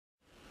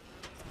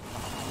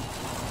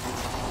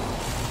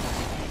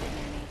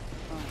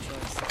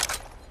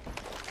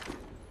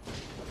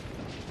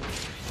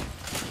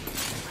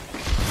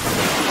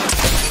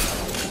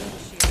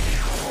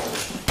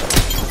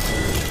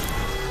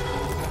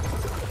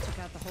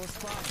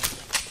squad.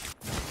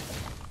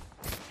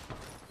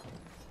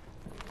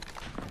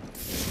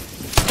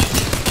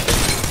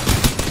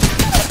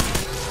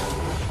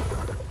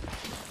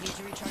 Need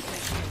to recharge my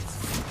shields.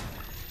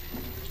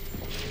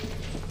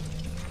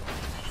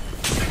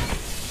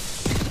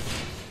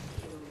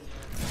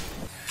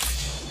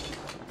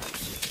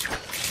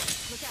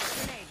 Look out,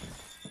 grenade.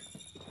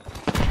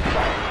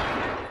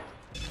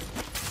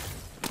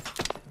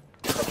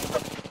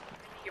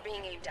 You're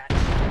being aimed at.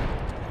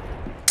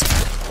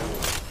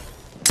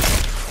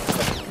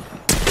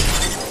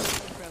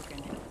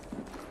 Broken.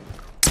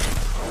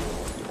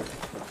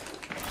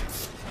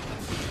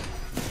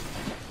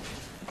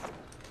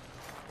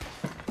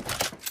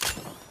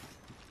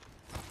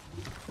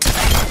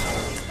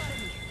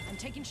 I'm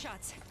taking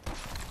shots.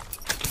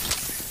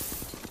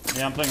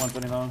 Yeah, I'm playing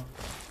 120 now.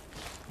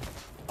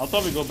 I'll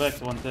probably go back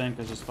to 110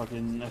 because this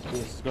fucking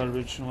FPS is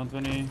garbage.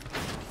 120.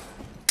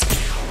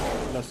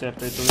 Let's say I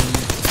play to win.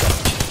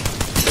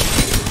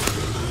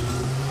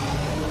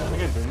 I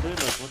get burned there,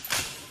 like what?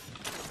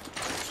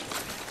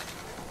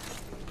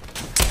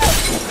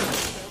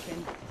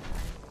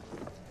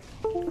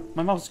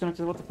 My mouse is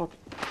connected, what the fuck?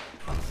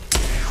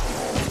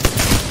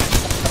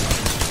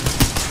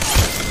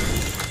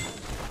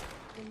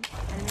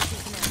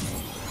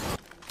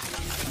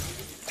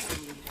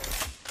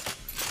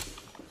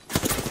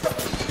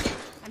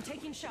 I'm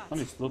taking shots.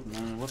 Only slope,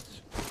 man, what?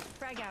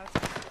 Frag out.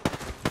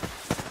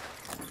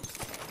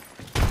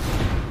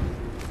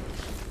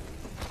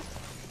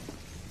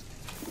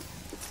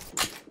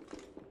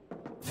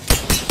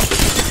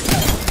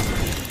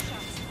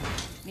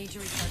 Need to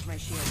recharge my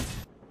shield.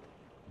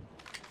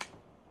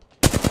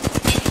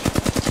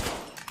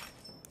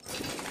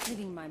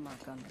 Leaving my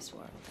mark on this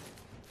world.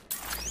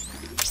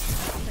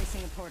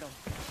 Placing a portal.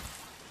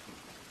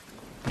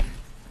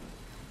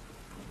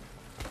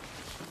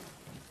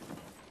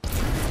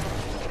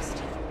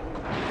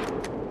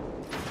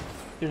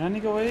 You're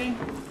running away?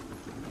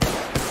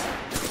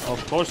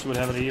 Of course you would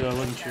have an EVA,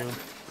 wouldn't you?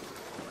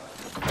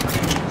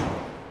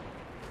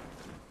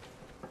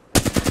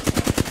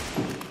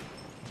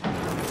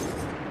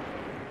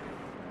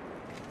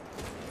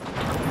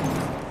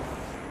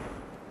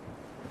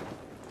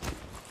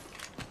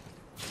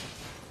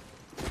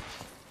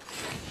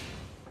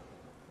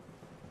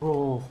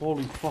 Oh,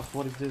 holy fuck,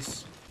 what is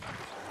this?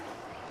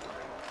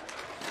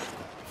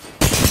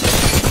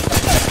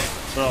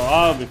 Bro,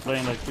 I'll be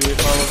playing like you if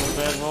I was a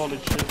bad, holy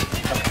shit.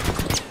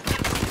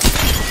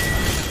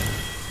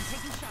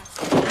 Taking shots.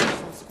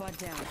 Squad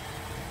down.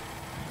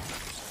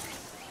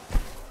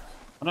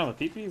 I don't have a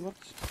TP, what?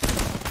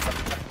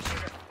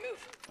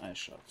 Move. Nice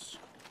shots.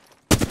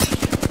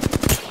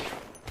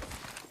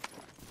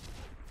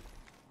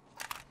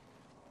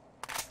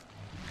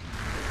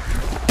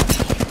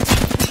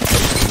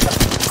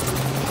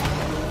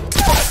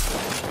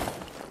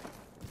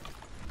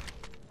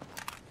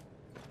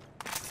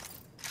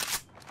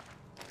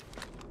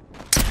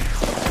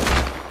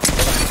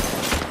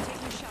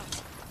 Taking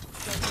shots.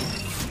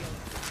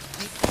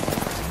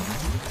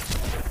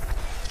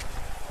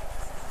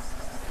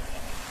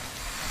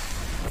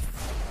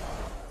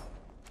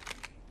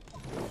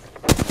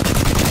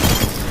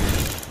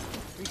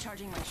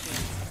 Recharging my shield.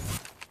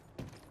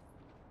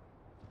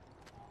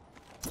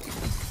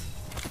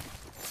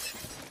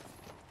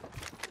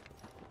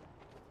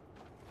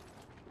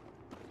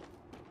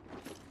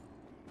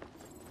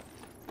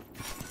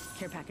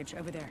 Care package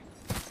over there.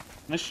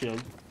 Nice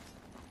shield.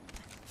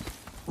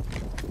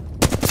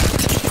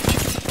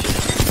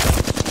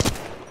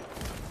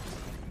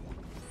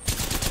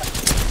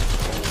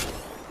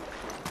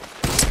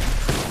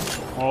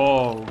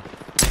 Oh.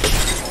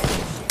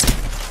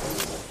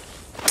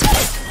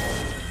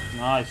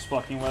 Nice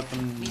fucking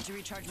weapon. Need to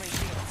recharge my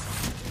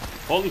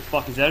shields. Holy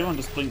fuck, is everyone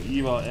just playing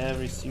EVA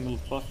every single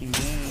fucking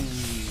game?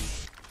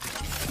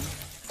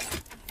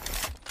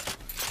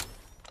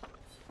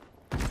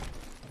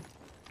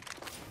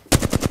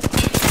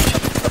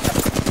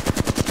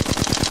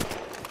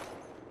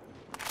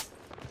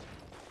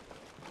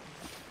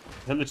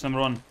 Helix number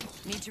 1.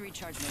 Need to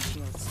recharge my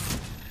shields.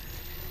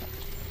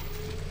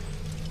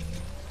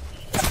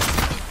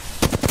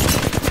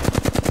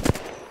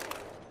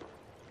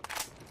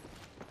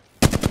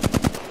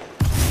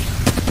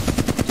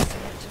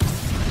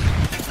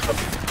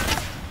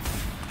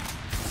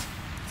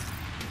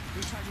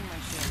 Recharging my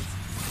shields.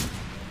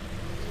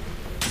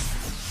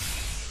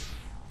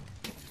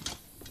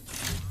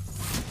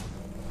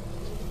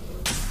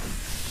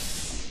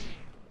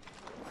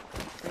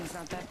 Ring's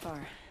not that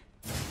far.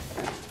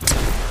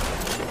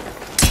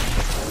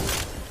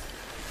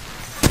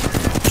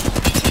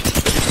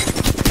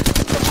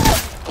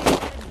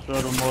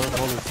 Third more,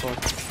 holy fuck.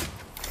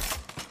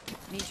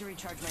 Need to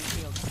recharge my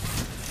shield.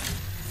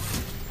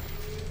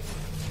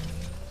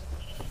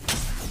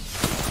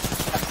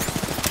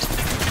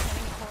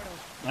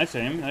 Nice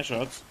aim, nice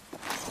shots.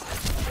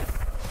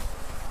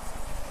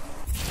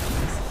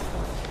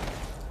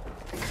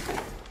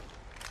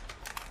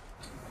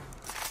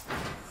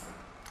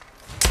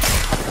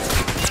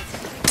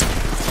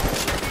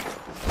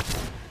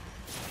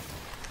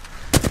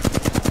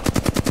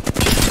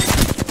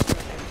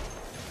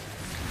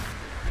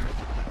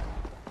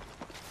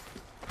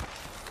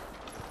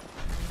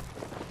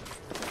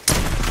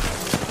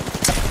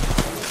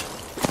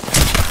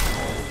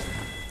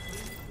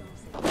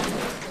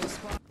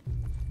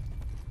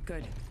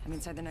 Good. I'm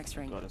inside the next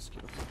ring. God, that's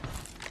cute.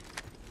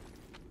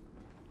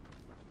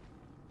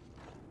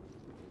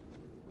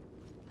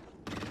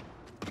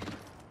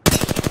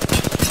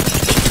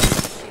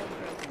 Shield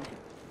broken.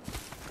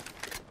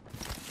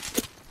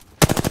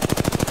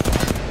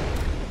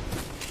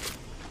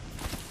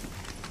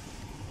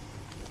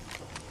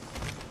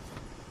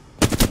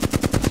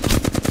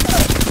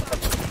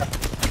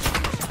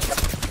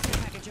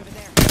 Package over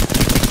there.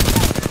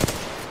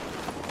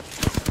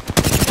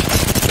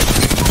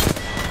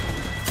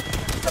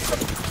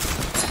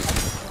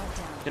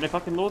 Can I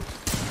fucking load?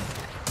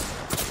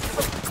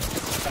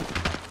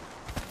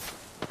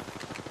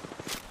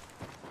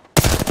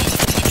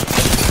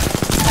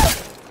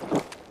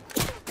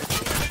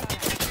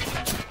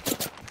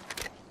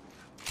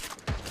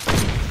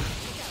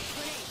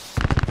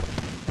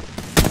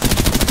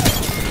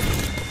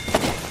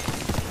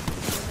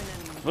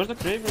 Where's the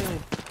craver?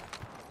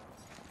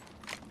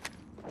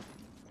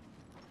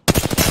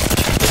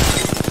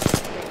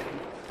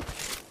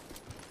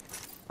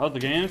 How's the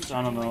games?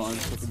 I don't know. I'm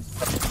fucking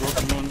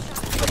broken one.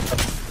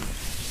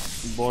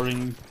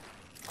 Boring.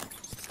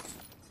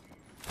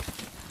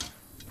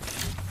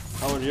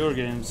 How are your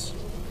games?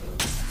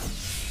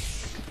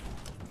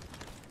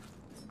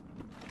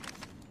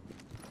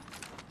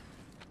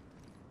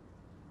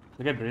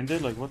 The guy brain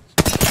dead? Like what?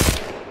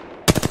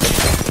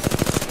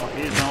 Oh,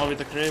 he's now with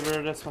the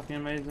craver. That's fucking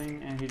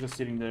amazing. And he's just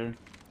sitting there.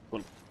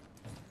 Cool.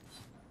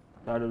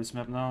 Tired of this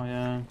map now,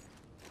 yeah.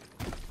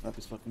 Map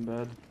is fucking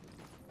bad.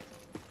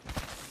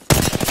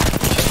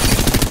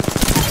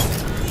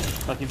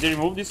 Like if they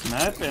remove this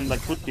map and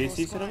like put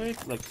KCs out of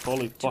it, like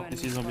holy fuck,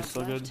 this season will be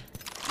so good.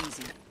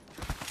 Easy.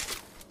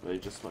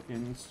 Wait, just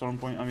fucking Storm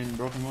Point, I mean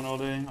Broken Moon all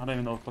day. I don't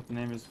even know what fucking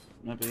name his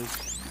map is.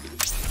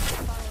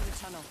 Follow the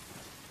tunnel.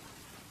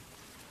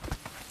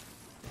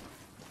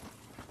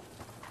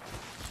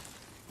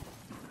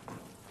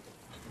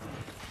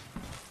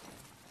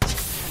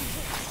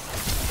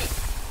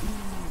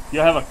 You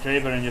have a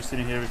craver and you're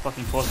sitting here with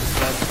fucking forces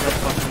stats, that's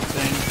fucking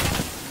insane.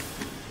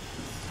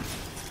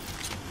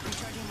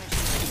 Recharging my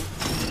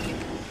shield.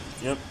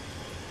 Yep.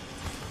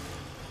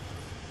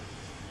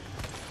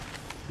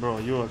 Bro,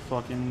 you are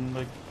fucking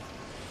like...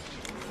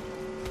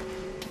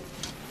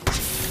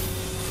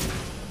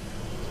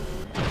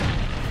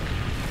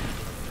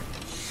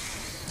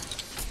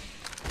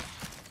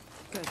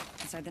 Good.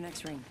 Inside the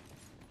next ring.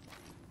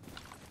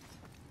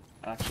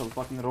 Actual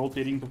fucking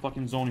rotating to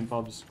fucking zoning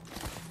pubs.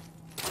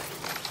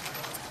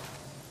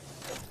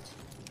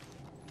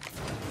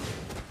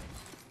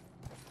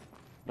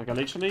 Like I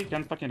literally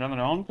can't fucking run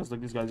around because like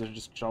these guys are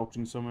just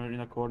crouching somewhere in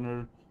a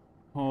corner.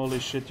 Holy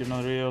shit, you're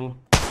not real.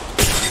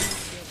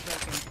 Shield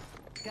broken.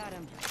 Got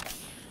him.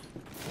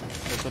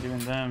 That's not even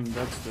them,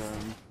 that's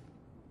them.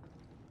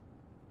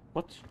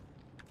 What?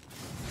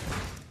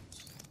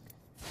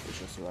 We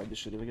should survive this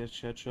shit if I get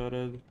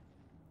headshotted.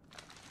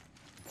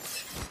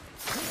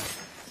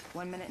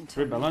 1 minute and 10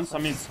 Very balanced. I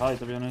mean, minutes it's high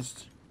to be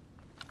honest.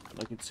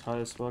 Like it's high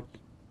as fuck.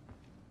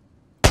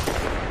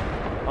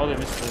 How did I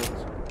miss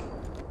that?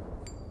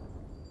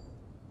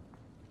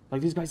 Like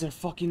these guys are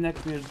fucking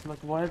neckbeard. Like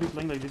why are we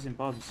playing like this in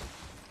pubs?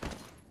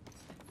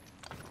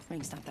 left.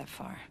 Ring's not that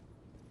far.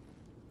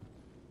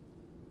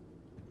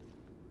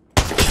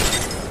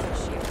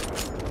 Shield.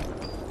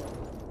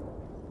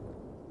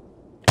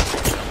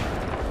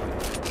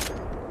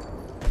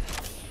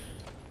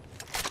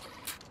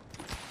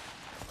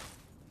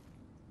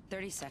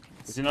 30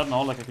 seconds. Is he not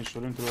now like I can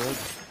shoot him through it?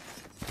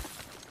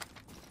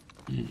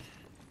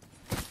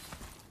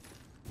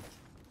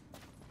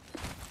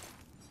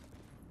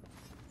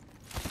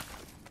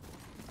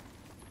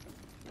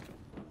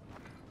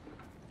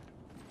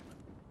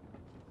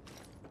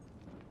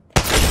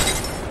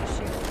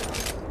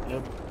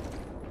 Yep.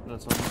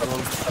 That's what I'm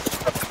told.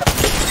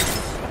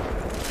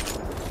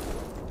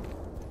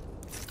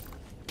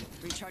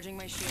 Recharging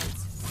my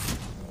shields.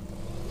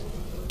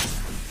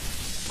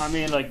 I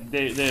mean like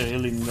they're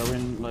healing the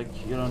win, like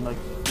you know, like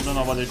you don't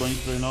know what they're going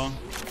through, you know?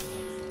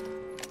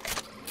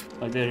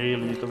 Like they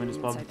really need to win this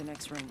pub. Inside the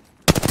next ring.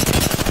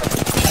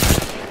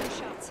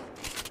 Shots.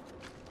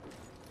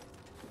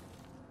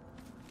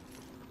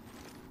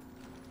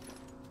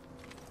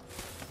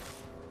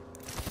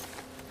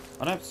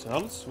 I don't have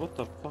cells? What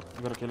the fuck?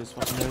 I gotta kill this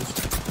fucking guys.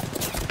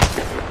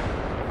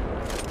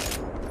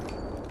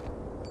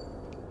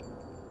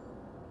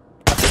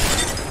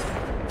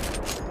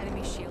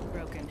 Enemy shield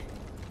broken.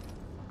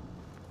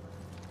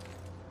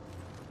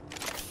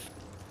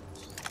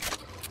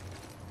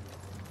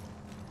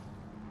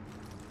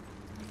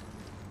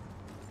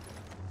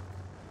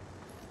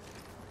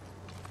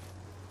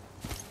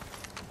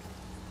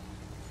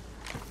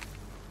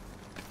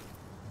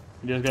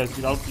 These guys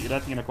get out,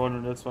 getting in a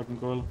corner, that's fucking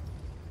cool.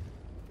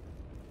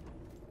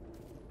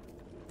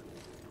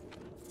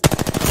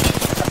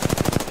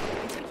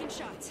 I'm taking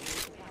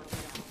shots.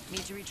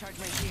 Need to recharge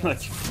my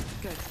shields.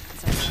 Good.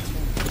 Inside the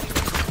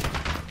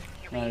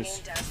next ring. Nice.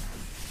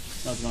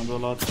 That's gonna do a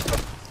lot.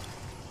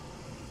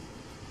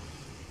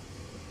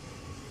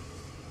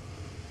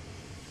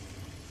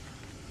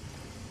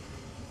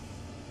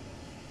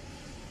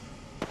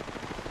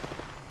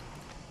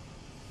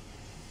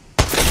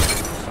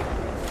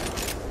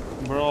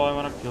 bro, I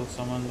wanna kill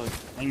someone. Like,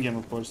 in game,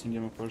 of course, in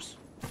game, of course.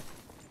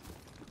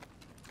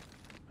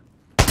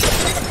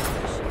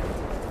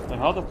 Like,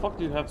 how the fuck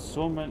do you have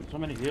so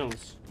many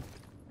heals?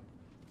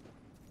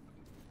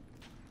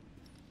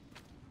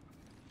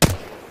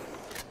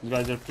 These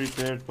guys are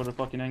prepared for the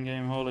fucking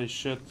endgame. Holy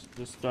shit!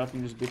 Just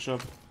wrapping this bitch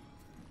up.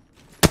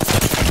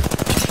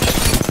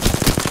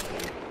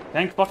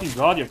 Thank fucking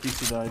god your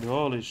PC died.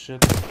 Holy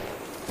shit!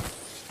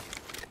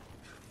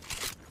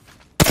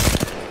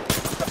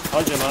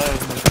 How'd you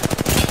alive?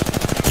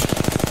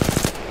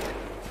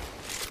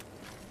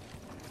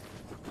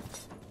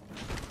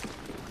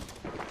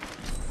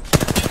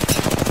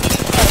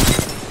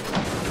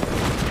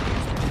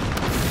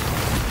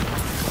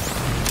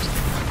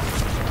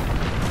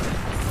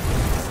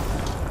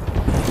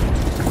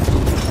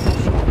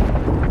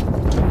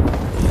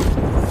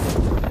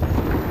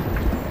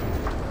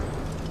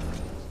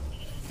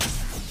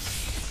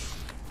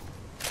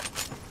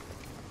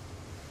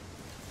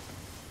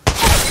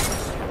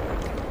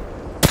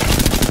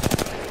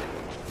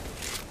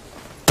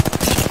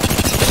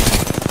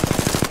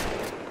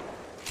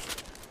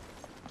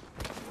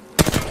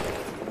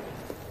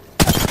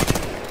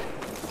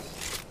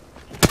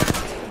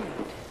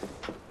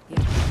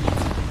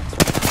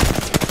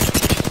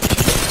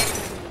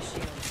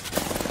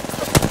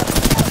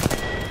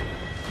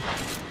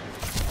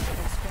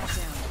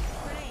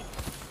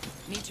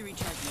 Need to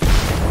recharge.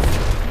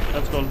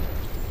 Let's go.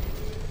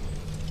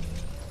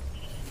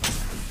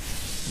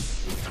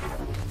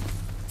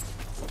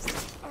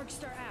 Arc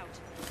star out.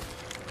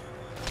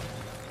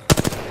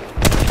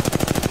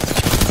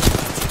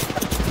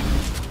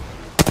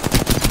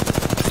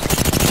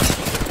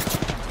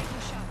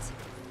 Taking shots.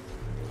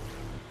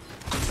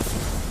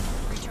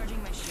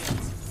 Recharging my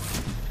shields.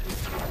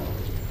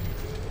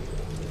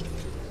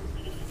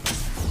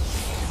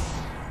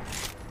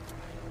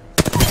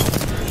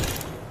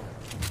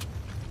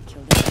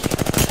 Killed it.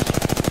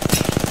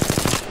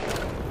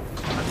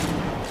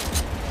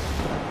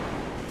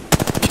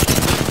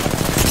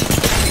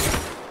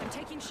 I'm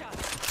taking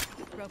shots.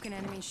 Broken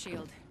enemy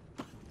shield.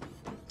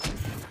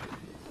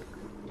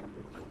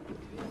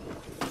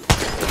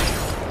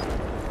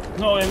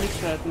 No, I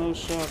missed that. No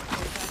shot.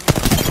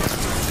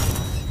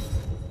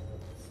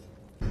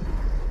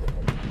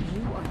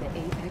 You are the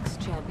Apex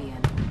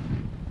champion.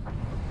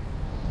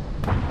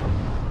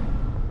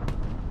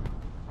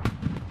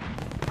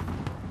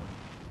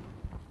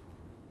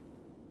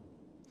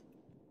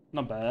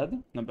 Not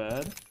bad. Not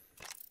bad.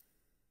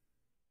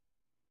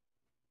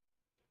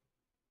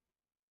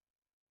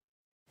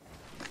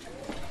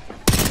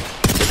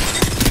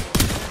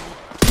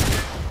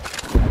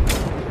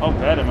 How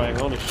bad am I?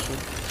 Holy shit.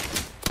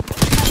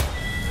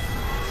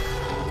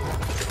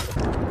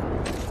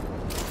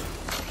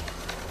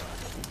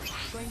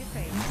 Going to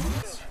fade.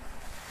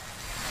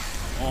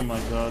 Oh my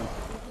god.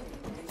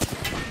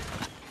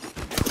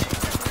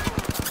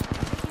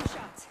 Taking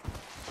shots.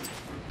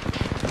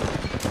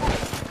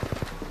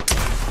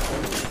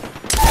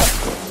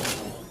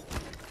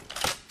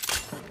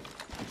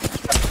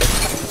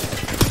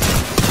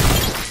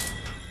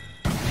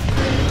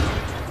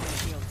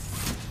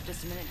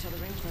 Just a minute till the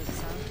ring closes,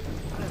 huh?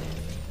 Good.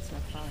 It's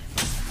not far.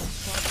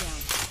 Fall down.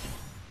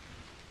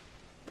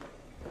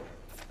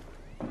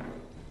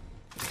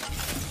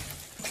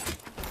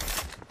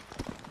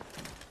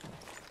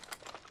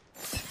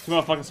 Two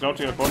motherfuckers scout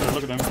to your corner.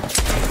 Look at them.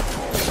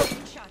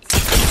 Taking shots.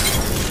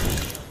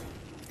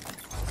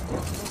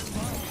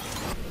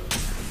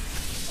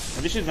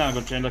 And this shit's not a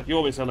good chain. Like, you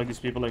always have like these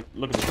people, like,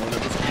 look at this guy.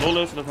 Like, he's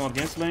flawless, he doesn't know what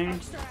game's playing.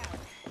 Arc star out.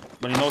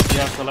 But he knows he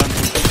has to land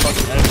some big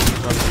fucking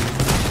everything.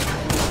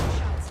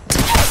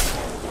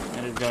 Shots.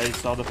 And this guy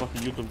saw the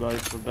fucking YouTube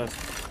guys for best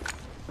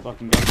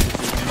fucking guns in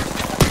this game.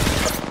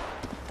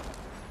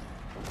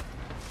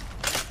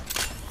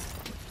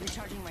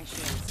 Recharging my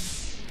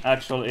shields.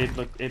 Actual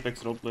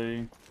Apex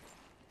roleplay.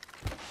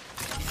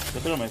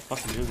 Get rid of my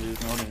fucking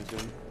users, no audience,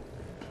 dude.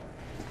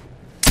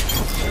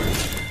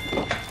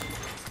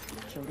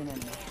 Killed an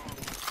enemy.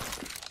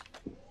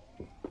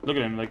 Look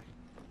at him, like,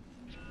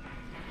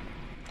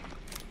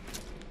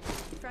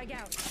 Frag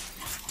out.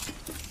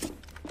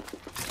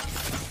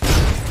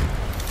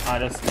 I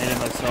just made it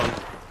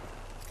myself.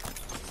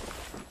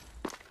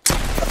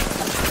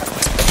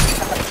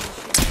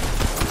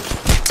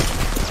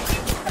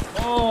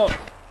 Oh!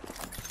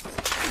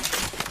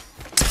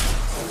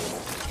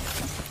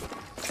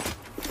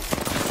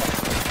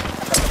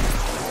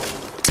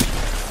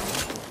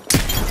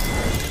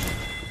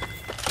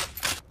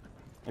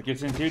 Like, your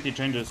sensitivity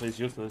changes, so it's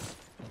useless.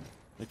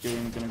 Like, you're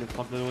gonna get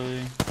fucked that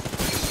way.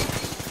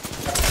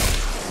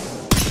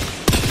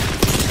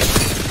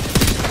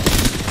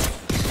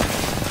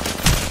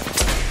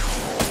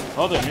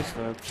 How did I miss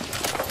that?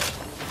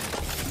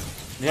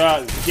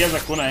 Yeah, he has a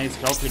corner and he's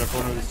crouched to the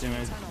corner with his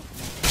teammate.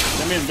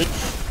 Send me in, bitch.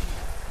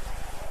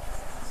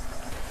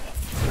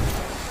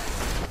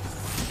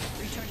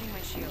 Recharging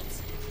my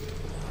shields.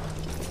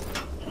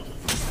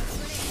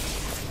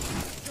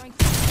 Taking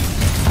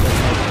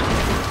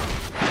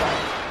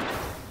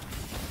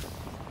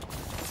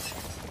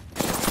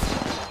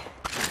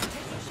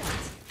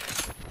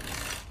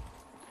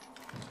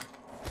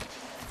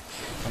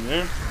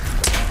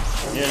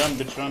Run,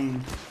 bitch,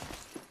 run.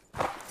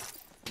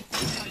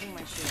 Recharging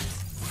my shields.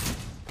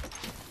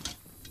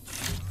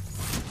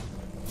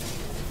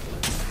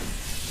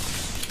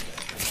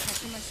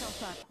 Catching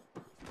myself up.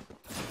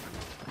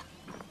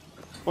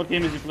 What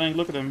game is he playing?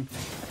 Look at him.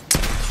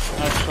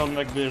 Nice shot,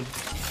 neckbeard.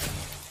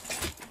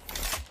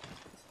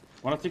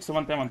 106 to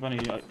 110,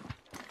 120.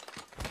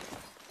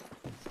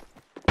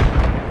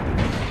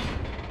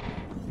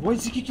 Why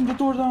is he kicking the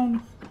door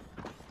down?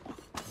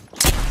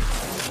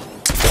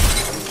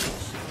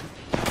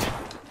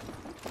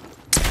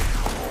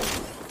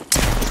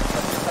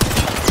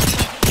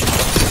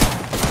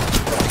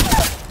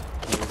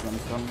 He's gonna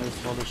stun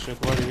this all this shit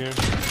over here.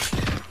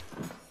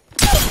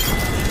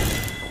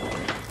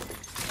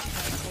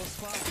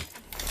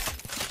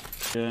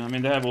 Yeah, I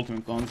mean they have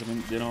ultimate guns. I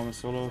mean they don't have a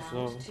solo,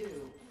 so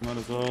not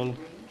as well.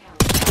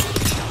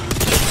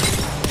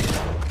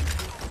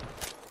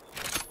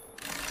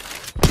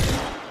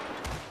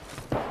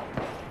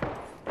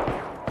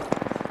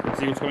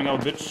 See what's coming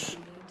out, bitch.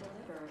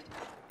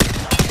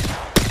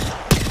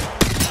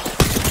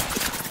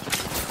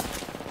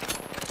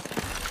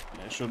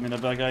 Yeah, showed me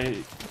that bad guy.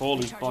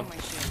 Holy fuck.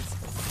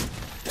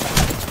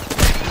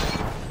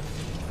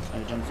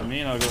 He jumps on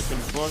me, now I go kill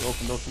his board,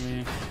 open door to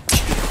me.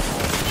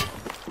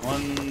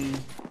 One.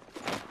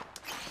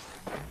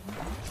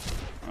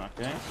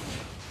 Okay.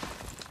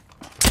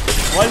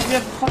 Why does he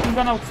have the fucking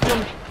gun out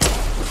still?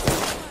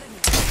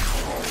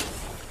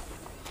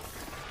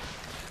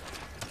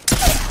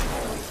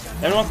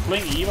 Everyone's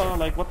playing Eva,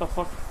 like what the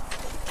fuck?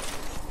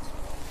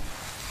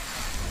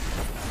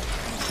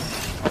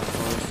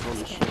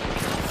 Holy shit.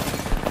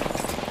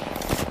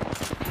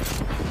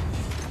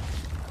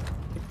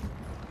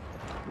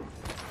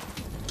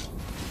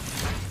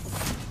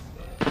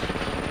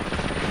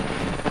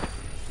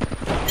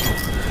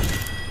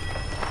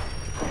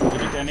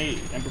 Any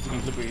empathy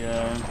can clip it,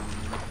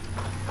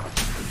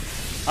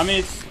 I mean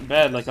it's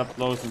bad like up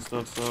close and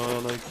stuff, so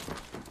like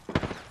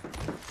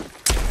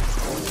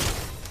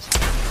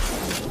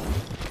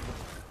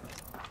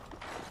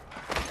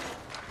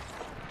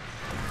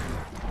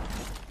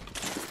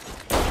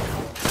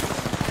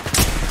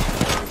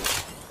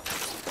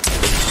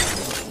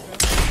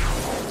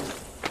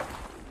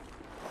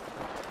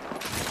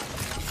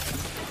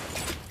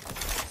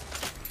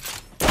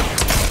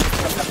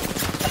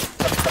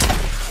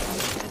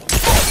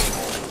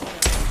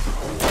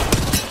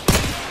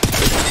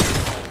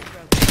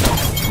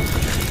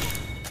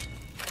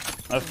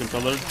nice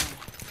controller.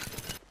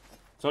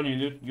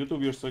 Sorry,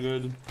 YouTube, you're so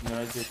good. Yeah,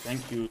 I did.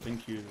 Thank you,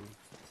 thank you.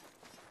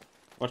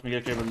 Watch me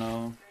get cover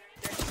now.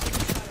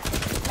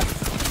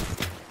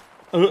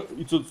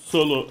 It's a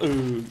solo.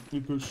 We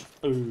push.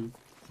 Recharging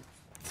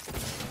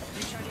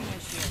my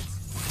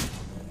shields.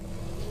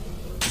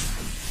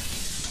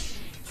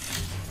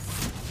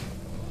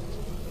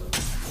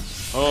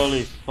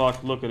 Holy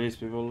fuck! Look at these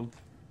people.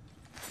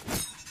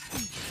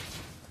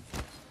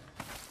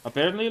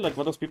 Apparently, like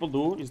what those people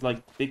do is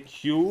like they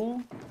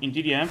queue in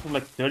TDM from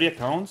like 30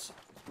 accounts,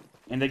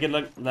 and they get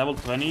like level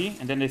 20,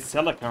 and then they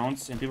sell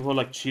accounts, and people who are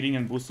like cheating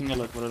and boosting or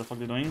like whatever the fuck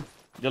they're doing,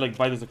 they like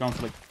buy those accounts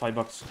for like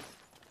 $5.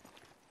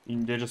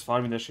 And they're just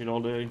farming that shit all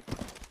day.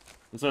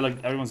 That's why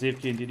like everyone's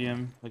AFK in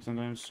TDM, like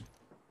sometimes.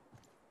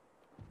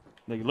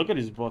 Like look at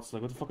these bots,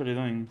 like what the fuck are they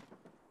doing?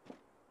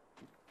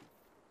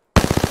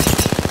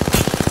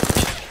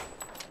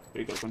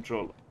 There you go,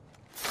 control.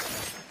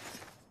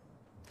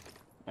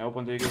 I hope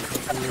one day get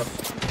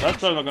that's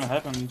probably not gonna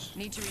happen.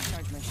 Need to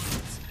recharge my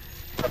shields.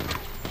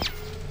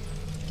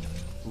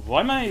 Why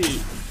am I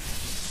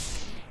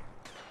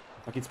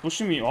like it's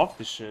pushing me off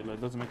this shit?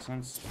 Like doesn't make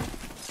sense.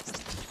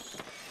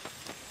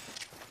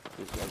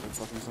 This guy's been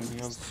fucking something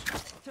else.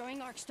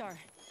 Throwing arc star.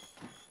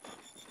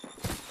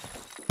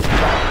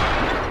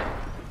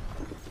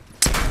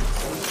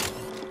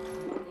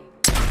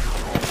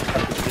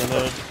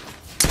 Together.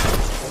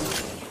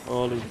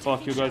 Holy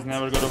fuck, you guys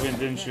never got a win,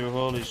 didn't you?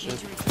 Holy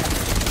shit.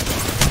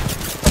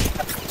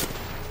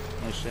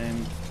 No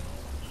shame.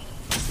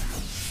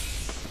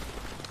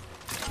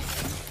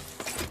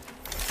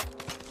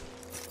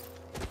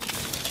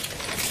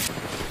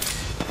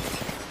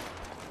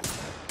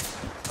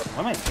 Why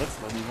am I dead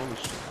sliding? Holy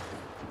shit.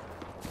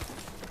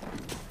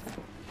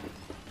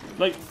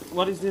 Like,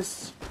 what is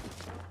this?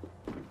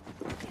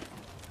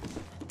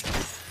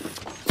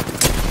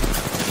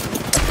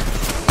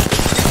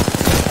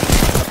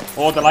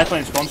 Oh, the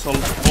lifeline is console.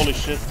 Holy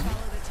shit.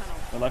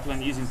 The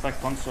lifeline is in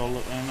fact console,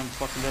 and I'm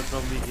fucking dead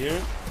probably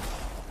here.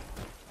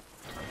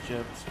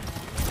 Shit.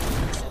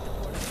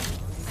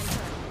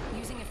 I'm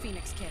using a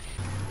Phoenix kit.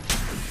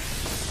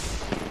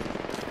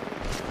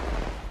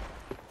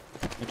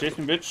 You chase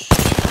me, bitch.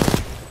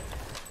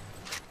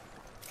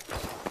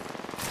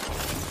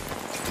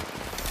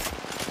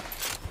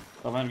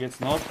 Someone gets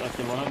knocked, I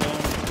kill one of them.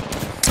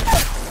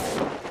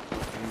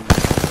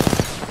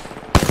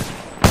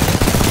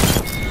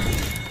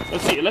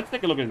 Let's see, let's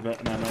take a look at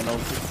that. No,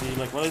 let's see,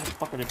 like, what the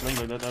fuck are they playing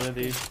like that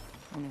already?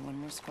 Only one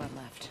more squad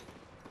left.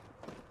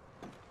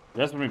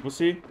 That's for me,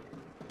 pussy.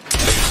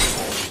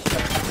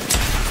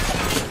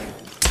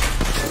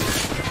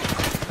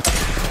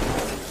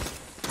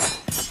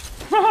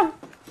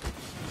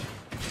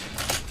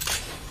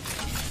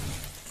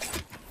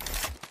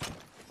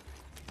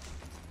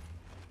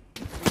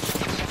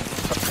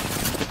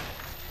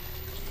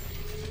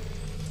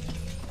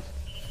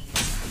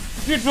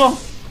 Shoot, bro!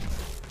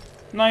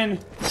 9.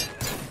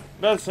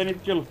 Bells, I need to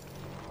kill.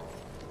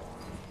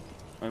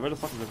 Wait, where the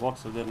fuck is the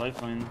box of their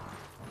lifeline?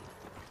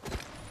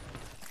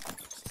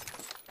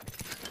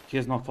 He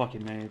has no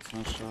fucking mates,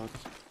 no shot.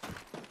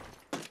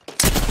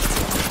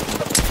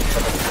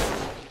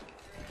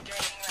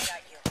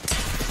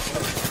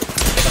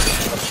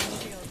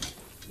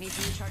 Need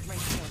to recharge my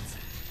shields.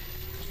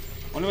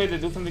 Only way they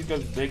do something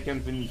because they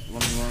can't win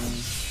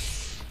 1v1.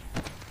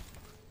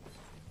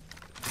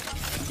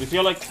 You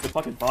feel like the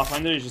fucking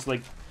Pathfinder is just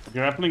like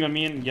grappling on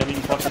me and yelling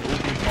fucking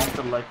ultimate bombs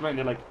to the lifeline.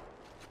 They're like,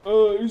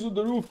 oh, he's on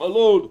the roof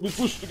alone. We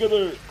push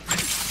together.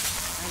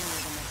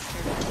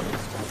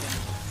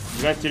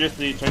 You guys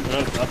seriously trying to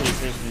rest after you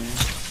seriously?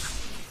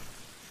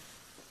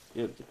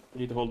 Yeah, we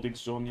need to hold big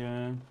zone,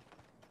 yeah. You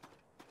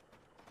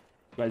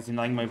guys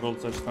denying my gold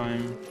such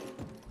time.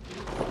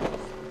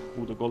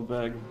 Ooh, the gold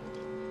bag.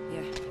 Yeah,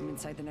 I'm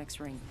inside the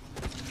next ring.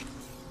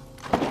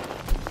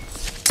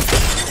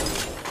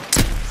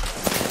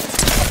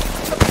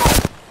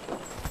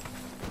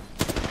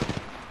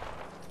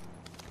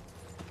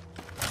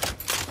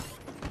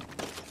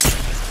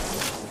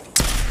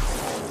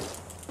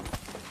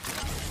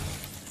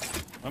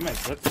 I might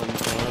set something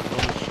for that,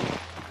 holy shit.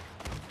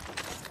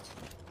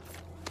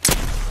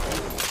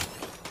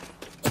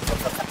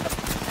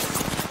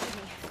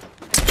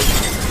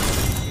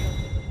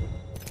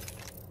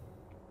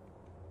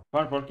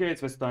 Fine, 4K,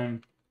 it's this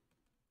time.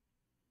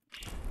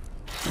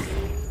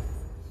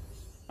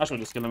 I should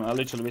just kill him. I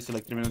literally wasted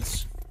like 3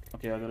 minutes.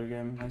 Okay, I got a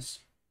game. Nice.